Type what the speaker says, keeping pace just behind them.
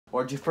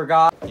What'd you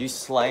forgot? You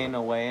slaying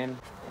away in?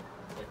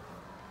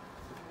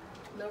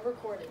 No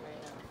recording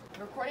right now.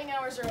 Recording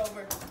hours are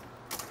over.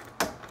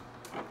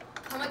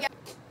 Come again.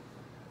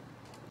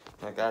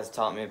 That guy's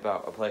taught me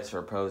about a place for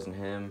opposing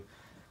him.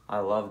 I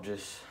love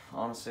just,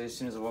 honestly, as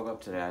soon as I woke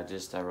up today, I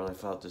really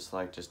felt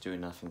just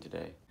doing nothing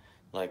today.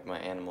 Like my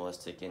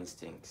animalistic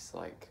instincts,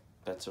 like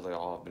that's really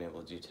all I've been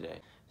able to do today.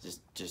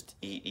 Just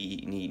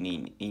eat,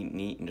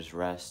 and just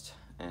rest.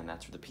 And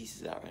that's where the peace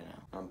is at right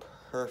now. I'm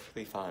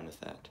perfectly fine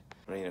with that.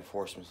 I don't need to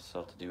force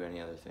myself to do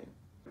any other thing.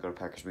 Go to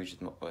Packers Beach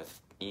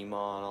with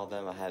Ema and all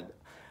them. I had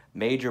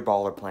major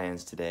baller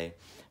plans today.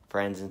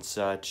 Friends and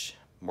such,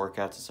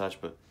 workouts and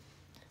such, but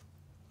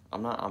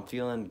I'm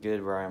feeling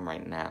good where I am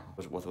right now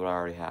with what I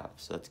already have,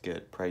 so that's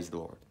good. Praise the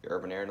Lord.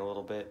 Urban airing a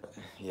little bit.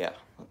 Yeah,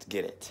 let's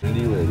get it.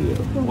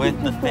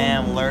 With the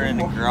fam,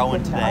 learning and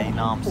growing today, you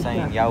know what I'm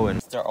saying? Yo, and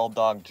it's our old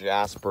dog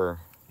Jasper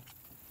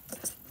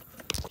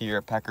here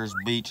at Packers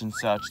Beach and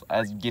such.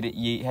 As get it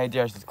yeet. Hey,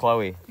 Josh, it's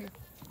Chloe.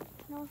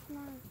 No, it's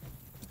not.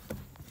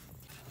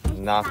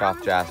 Knock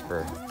off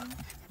Jasper.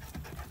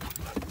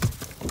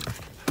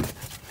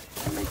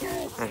 Oh my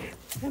gosh.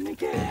 Oh my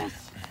gosh.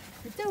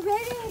 It's so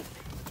ready.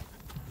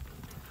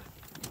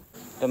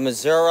 The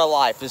Missouri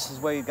life. This is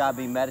where you gotta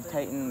be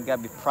meditating, you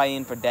gotta be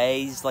praying for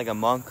days like a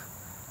monk.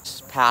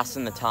 Just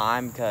passing the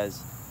time,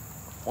 because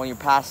when you're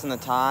passing the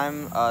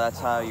time, that's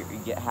how you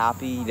get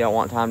happy. You don't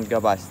want time to go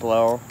by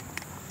slow.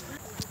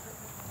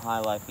 High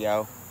life,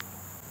 yo.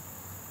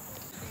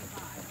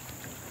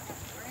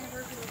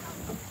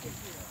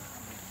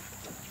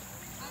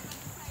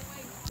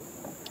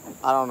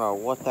 I don't know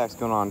what the heck's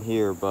going on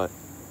here, but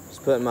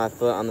just putting my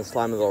foot on the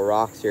slimy little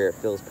rocks here, it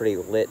feels pretty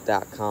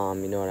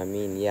lit.com, you know what I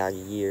mean? Yeah,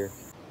 year.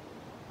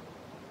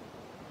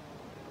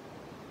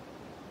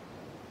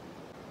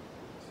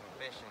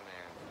 Fishing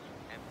there,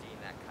 emptying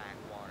that kayak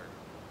water.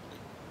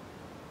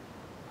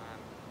 I'm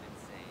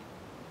insane.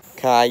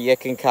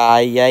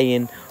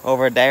 Kayaking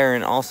over there,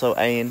 and also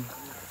Ayin,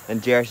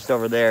 and Jared's just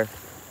over there.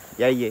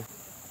 Yeah.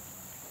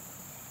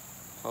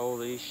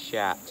 Holy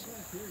shit.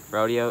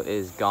 Rodeo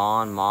is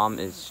gone. Mom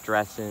is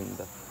stressing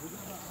the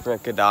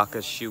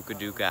frickadaka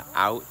shukaduka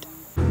out.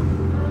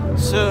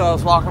 So I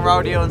was walking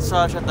rodeo and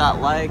such at that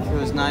lake. It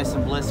was nice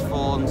and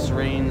blissful and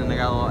serene, and I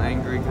got a little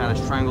angry, kind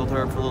of strangled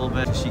her for a little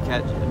bit. She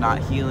kept not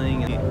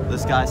healing, and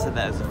this guy said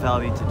that it was a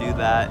felony to do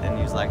that, and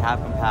he was like,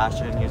 have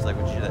compassion. He was like,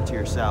 would you do that to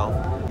yourself?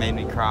 Made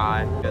me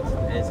cry. It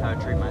is how I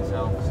treat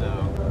myself, so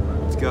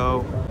let's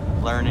go.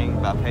 Learning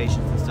about patience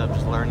and stuff,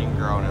 just learning and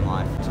growing in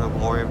life. To the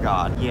glory of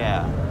God.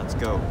 Yeah, let's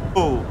go.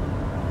 Ooh.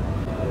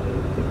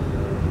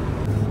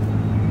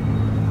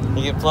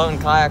 You can float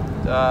and kayak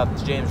to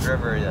James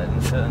River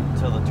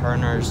until the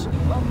Turners. No,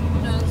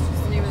 it's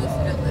just the name of the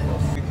city that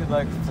lives. You could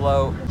like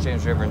float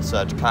James River and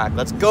such, kayak.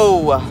 Let's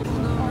go!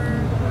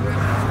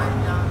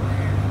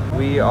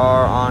 We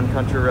are on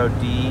Country Road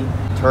D,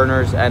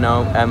 Turners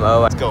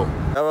NOMO. Let's go.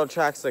 Railroad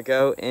tracks that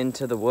go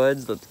into the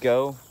woods. Let's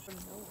go.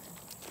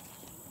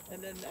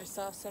 And then I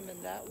saw some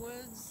in that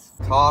woods.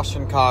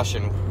 Caution,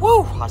 caution.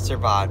 Woo! I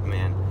survived,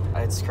 man.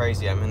 It's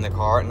crazy. I'm in the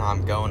car and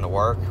I'm going to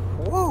work.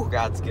 Woo!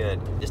 God's good.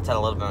 Just had a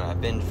little bit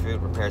of binge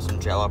food, prepared some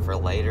Jello for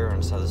later,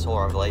 and so this whole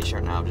revelation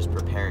right now, I'm just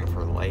preparing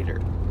for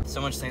later.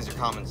 So much things are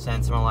common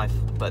sense in my life,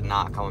 but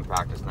not common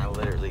practice, and I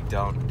literally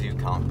don't do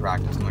common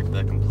practice. I'm like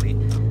the complete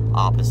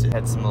opposite.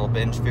 Had some little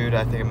binge food.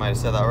 I think I might have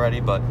said that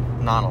already, but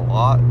not a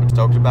lot. I'm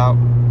stoked about.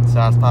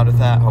 Satisfied with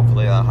that.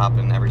 Hopefully that'll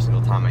happen every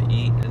single time I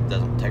eat. It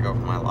doesn't take over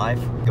my life.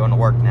 Going to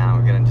work now.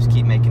 We're gonna just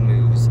keep making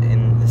moves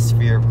in the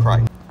sphere of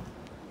Christ.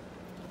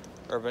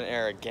 Urban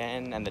Air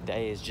again, and the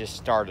day has just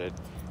started.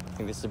 I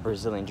think this is a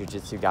Brazilian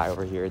Jiu-Jitsu guy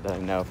over here that I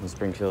know from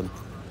Springfield.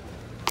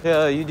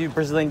 Yeah, you do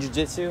Brazilian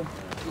Jiu-Jitsu?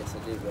 Yes,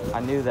 I do, brother. I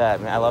knew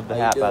that, man. I love the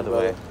hat, by the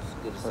way.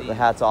 Good to see The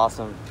hat's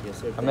awesome. Yes,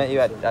 sir. I met you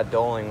at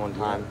Doling one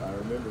time. Yeah, I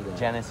remember that.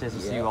 Genesis, I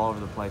see you all over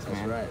the place,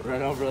 man. That's right.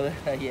 Right on, brother.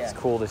 Yeah. It's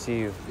cool to see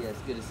you. Yeah,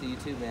 it's good to see you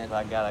too, man.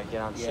 But I gotta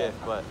get on shift,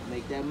 but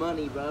make that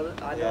money, brother.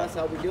 I know Yeah. that's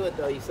how we do it,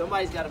 though.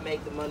 Somebody's got to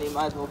make the money. It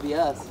might as well be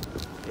us.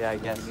 yeah, I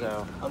guess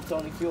so. I'm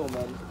Tony Fuel,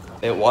 man.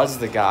 It was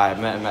the guy. I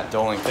met him at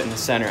Doling Fitness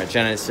Center, at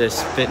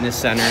Genesis Fitness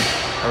Center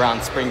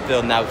around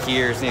Springfield. Now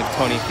here, his name's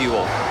Tony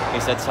Fuel. He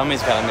said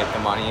somebody's got to make the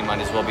money. He might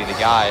as well be the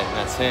guy, and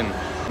that's him.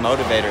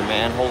 Motivator,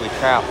 man. Holy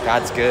crap,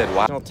 God's good.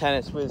 Wow.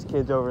 Tennis with his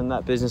kids over in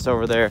that business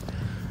over there.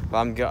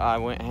 But I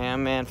went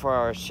ham, man,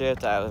 4-hour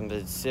shift. I've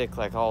been sick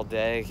like all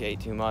day, ate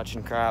too much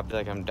and crap.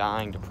 Like I'm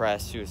dying,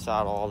 depressed,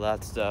 suicidal, all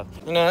that stuff.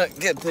 You know,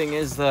 good thing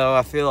is though,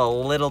 I feel a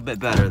little bit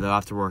better though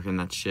after working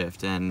that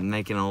shift, and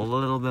making a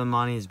little bit of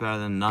money is better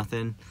than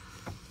nothing.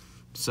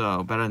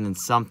 So better than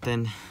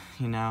something,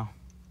 you know.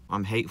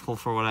 I'm hateful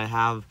for what I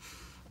have,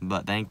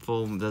 but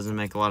thankful. Doesn't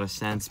make a lot of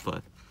sense,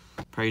 but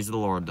praise the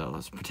Lord though.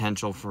 There's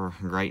potential for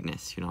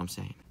greatness, you know what I'm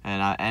saying?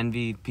 And I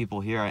envy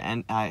people here.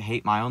 I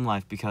hate my own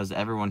life because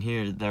everyone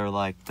here, they're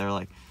like,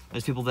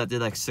 there's people that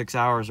did like 6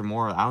 hours or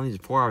more. I only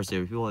did 4 hours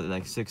there. People that did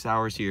like 6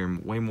 hours here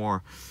and way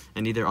more,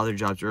 and did their other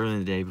jobs early in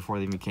the day before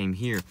they even came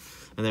here.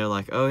 And they're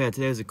like, oh yeah,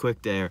 today was a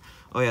quick day, or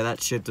oh yeah,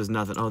 that shift was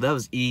nothing. Oh, that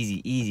was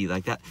easy.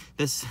 Like that,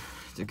 this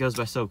it goes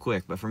by so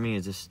quick, but for me,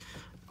 it's just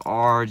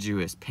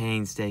arduous,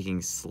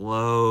 painstaking,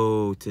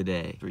 slow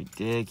today.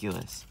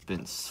 Ridiculous.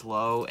 Been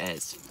slow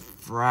as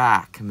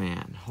frack,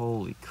 man.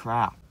 Holy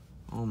crap.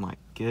 Oh my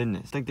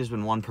goodness. I think there's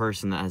been one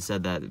person that has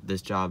said that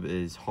this job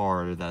is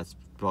hard or that's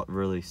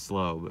really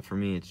slow, but for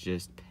me, it's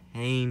just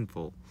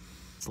painful.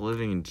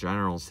 Living in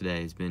general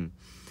today has been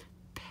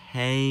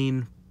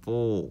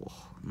painful.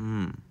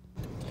 I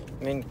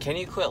mean, can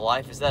you quit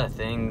life? Is that a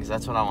thing? Because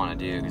that's what I want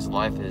to do, because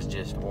life is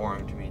just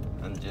boring to me.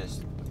 And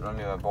just, what I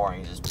mean by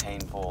boring is just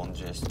painful and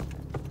just,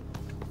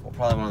 well,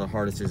 probably one of the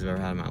hardest days I've ever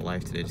had in my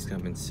life today. Just 'cause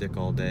I've been sick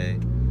all day.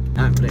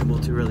 I haven't been able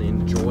to really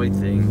enjoy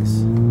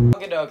things.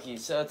 Okie dokie,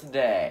 so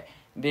today,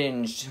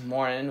 binged.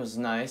 Morning was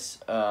nice.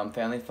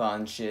 Family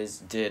fun. Shiz.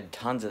 Did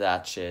tons of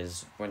that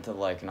shiz. Went to the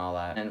lake and all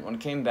that. And when I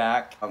came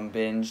back,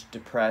 binged.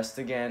 Depressed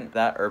again.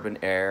 That urban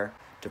air.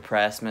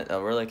 Depressed. Met a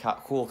really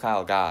cool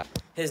Kyle guy.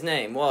 His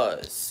name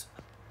was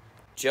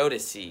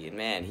Jodeci, and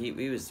man, he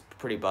was a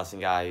pretty busting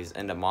guy. He's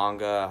into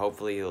manga.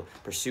 Hopefully he'll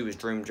pursue his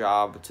dream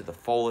job to the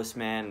fullest,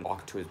 man.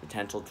 Walk to his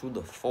potential to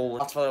the fullest.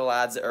 Lots of other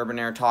lads at Urban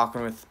Air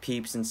talking with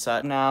peeps and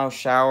such. Now,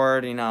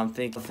 showered, you know, I'm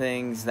thinking of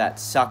things that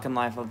suck in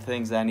life, of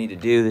things that I need to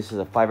do. This is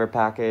a Fiverr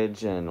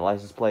package and a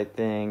license plate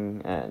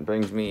thing, and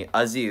brings me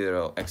a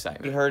zero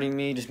excitement. It hurting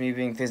me, just me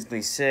being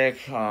physically sick,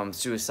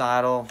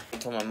 suicidal. I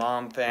told my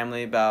mom,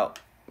 family about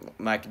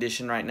my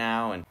condition right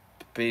now, and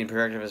being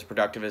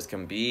productive as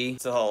can be.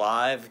 Still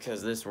alive,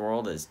 because this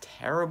world is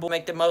terrible.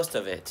 Make the most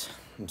of it.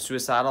 I'm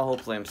suicidal.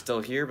 Hopefully I'm still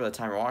here by the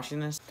time you're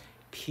watching this.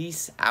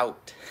 Peace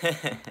out.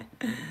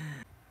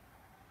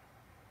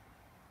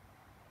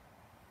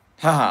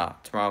 Haha,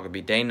 tomorrow could be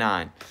day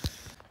 9.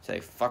 Today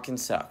fucking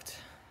sucked.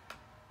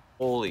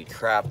 Holy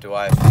crap, do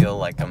I feel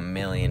like $1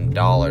 million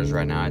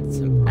right now.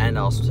 And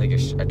also I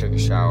took a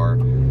shower.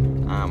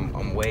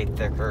 I'm way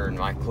thicker in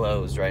my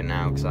clothes right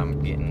now because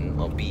I'm getting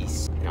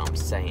obese. You know what I'm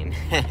saying?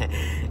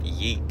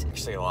 Yeet.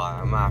 Actually,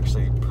 I'm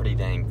actually pretty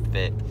dang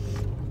fit.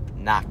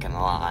 Not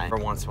gonna lie. For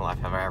once in my life,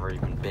 have I ever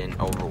even been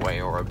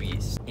overweight or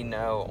obese? You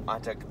know, I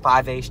took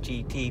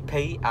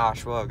 5-HTTP,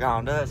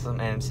 ashwagandha, some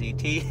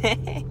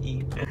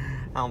MCT.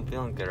 I'm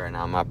feeling good right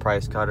now. My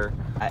price cutter.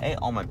 I ate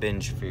all my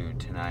binge food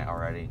tonight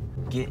already.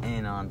 Get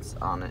in on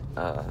it.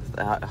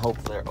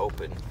 Hopefully they're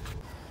open.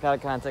 Gotta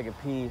kind of take a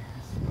pee.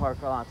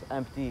 Parking lot's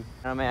empty.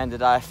 Oh man,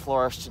 did I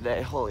flourish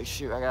today? Holy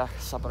shoot, I gotta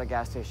stop at a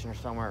gas station or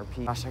somewhere or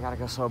pee. Gosh, I gotta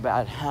go so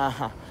bad.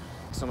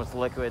 So much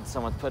liquid,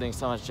 so much pudding,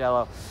 so much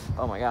jello.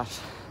 Oh my gosh.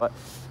 But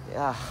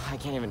yeah, I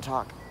can't even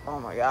talk. Oh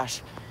my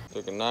gosh.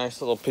 Took a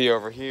nice little pee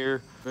over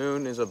here.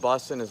 Moon is a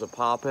bussin', is a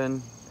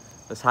poppin'.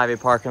 This Hy-Vee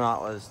parking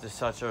lot was just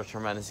such a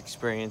tremendous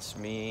experience.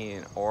 Me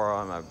and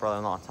Aura and my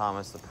brother-in-law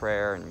Thomas, the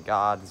prayer and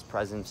God, His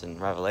presence and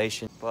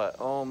revelation. But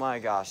oh my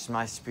gosh,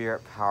 my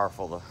spirit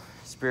powerful. The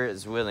spirit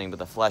is willing, but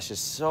the flesh is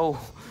so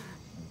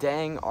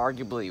dang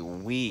arguably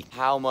weak.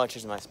 How much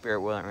is my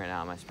spirit willing right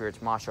now? My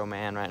spirit's macho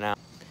man right now.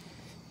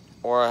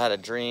 Aura had a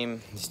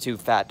dream. These 2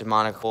 fat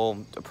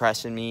demonical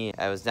oppressing me.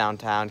 I was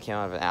downtown, came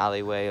out of an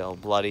alleyway, all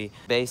bloody.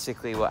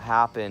 Basically what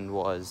happened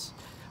was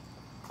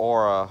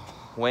Aura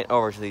went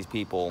over to these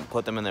people,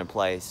 put them in their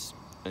place.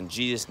 In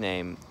Jesus'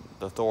 name,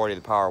 the authority,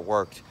 the power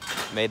worked,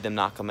 made them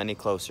not come any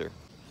closer.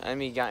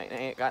 Enemy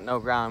ain't got no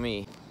ground on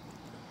me.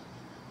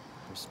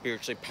 I'm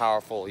spiritually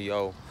powerful,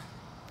 yo.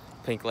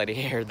 Pink lady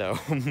hair, though.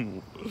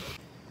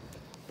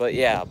 But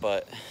yeah,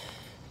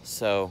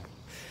 so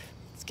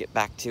let's get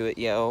back to it,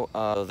 yo.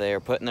 They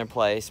were put in their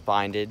place,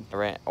 binded.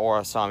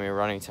 Aura saw me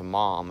running to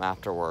mom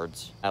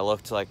afterwards. I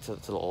looked like to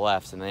the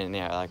left, and then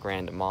yeah, I like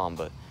ran to mom,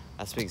 but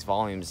that speaks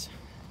volumes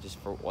just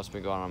for what's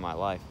been going on in my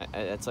life.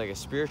 It's like a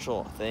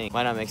spiritual thing.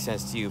 Might not make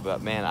sense to you,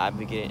 but man, I've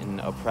been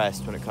getting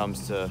oppressed when it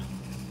comes to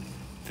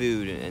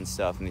food and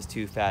stuff, and these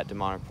 2 fat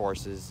demonic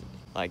forces,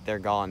 like, they're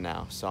gone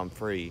now, so I'm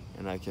free,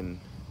 and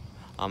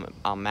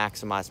I'll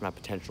maximize my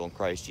potential in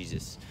Christ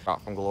Jesus.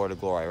 From glory to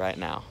glory right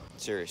now.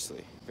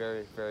 Seriously.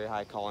 Very, very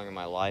high calling in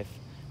my life.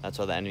 That's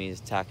why the enemy is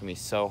attacking me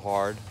so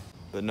hard.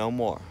 But no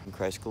more. In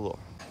Christ galore.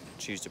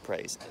 Choose to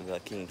praise the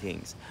King of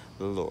Kings,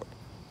 the Lord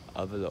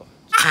of the Lord.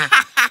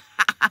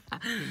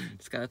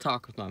 Just gotta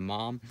talk with my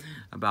mom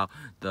about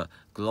the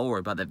glory,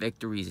 about the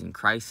victories in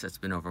Christ that's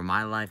been over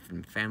my life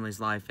and family's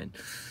life, and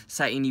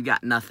Satan, you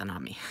got nothing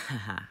on me.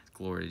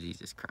 Glory to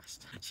Jesus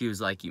Christ. She was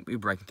like, you're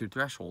breaking through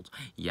thresholds.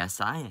 Yes,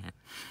 I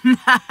am.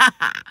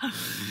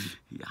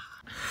 Yeah.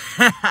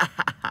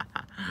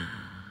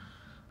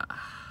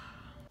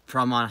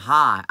 From on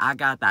high, I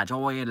got that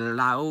joy of the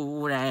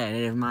Lord, and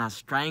if my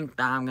strength,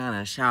 I'm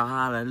gonna shout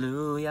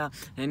hallelujah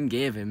and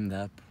give Him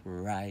the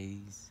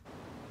praise.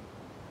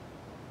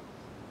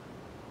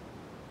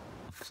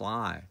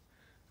 Fly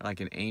like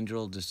an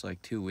angel, just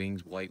like 2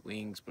 wings, white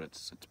wings, but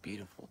it's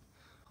beautiful.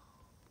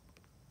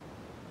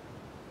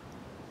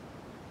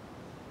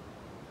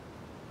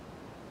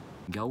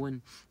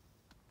 Going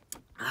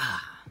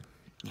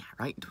yeah,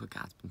 right into what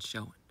God's been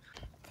showing.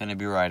 Gonna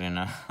be writing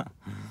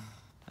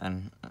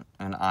an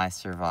I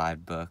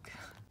Survived book.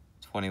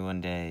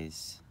 21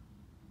 days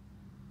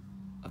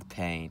of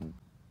pain,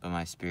 but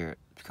my spirit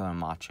becoming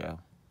macho.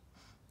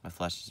 My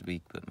flesh is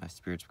weak, but my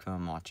spirit's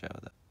become macho.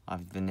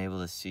 I've been able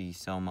to see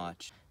so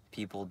much.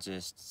 People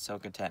just so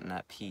content and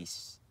at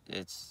peace.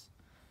 It's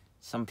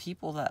some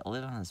people that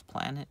live on this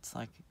planet, it's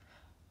like,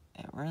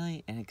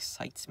 it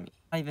excites me.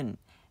 I'm not even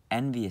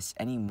envious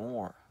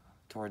anymore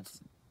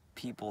towards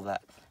people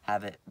that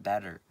have it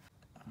better.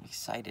 I'm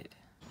excited.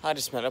 I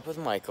just met up with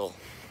Michael.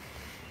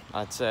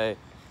 I'd say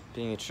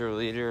being a true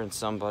leader and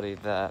somebody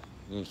that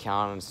you can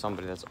count on,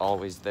 somebody that's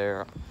always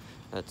there,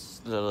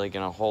 that's literally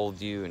gonna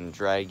hold you and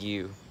drag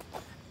you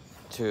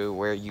to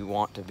where you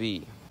want to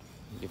be.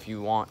 If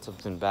you want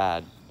something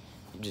bad,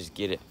 you just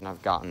get it. And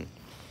I've gotten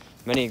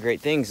many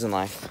great things in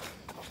life.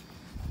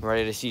 I'm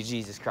ready to see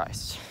Jesus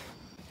Christ.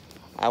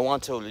 I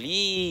want to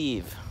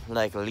leave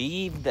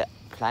the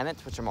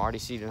planet, which I'm already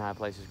seated in high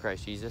places with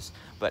Christ Jesus,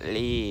 but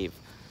leave.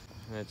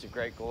 And it's a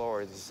great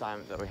glorious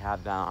assignment that we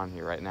have down on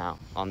here right now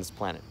on this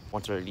planet. I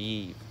want to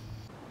leave.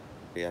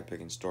 The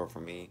epic in store for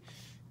me,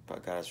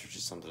 but God has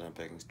just something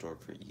epic in store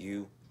for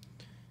you.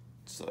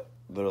 It's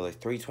literally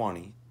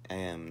 3:20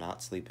 a.m.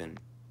 not sleeping.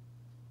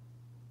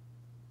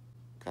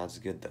 God's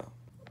good though.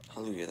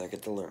 Hallelujah, I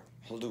get to learn.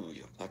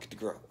 Hallelujah, I get to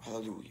grow.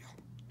 Hallelujah,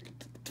 I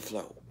get to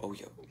flow. Oh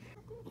yeah.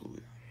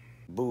 Hallelujah.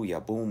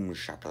 Booyah, boom,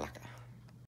 shakalaka.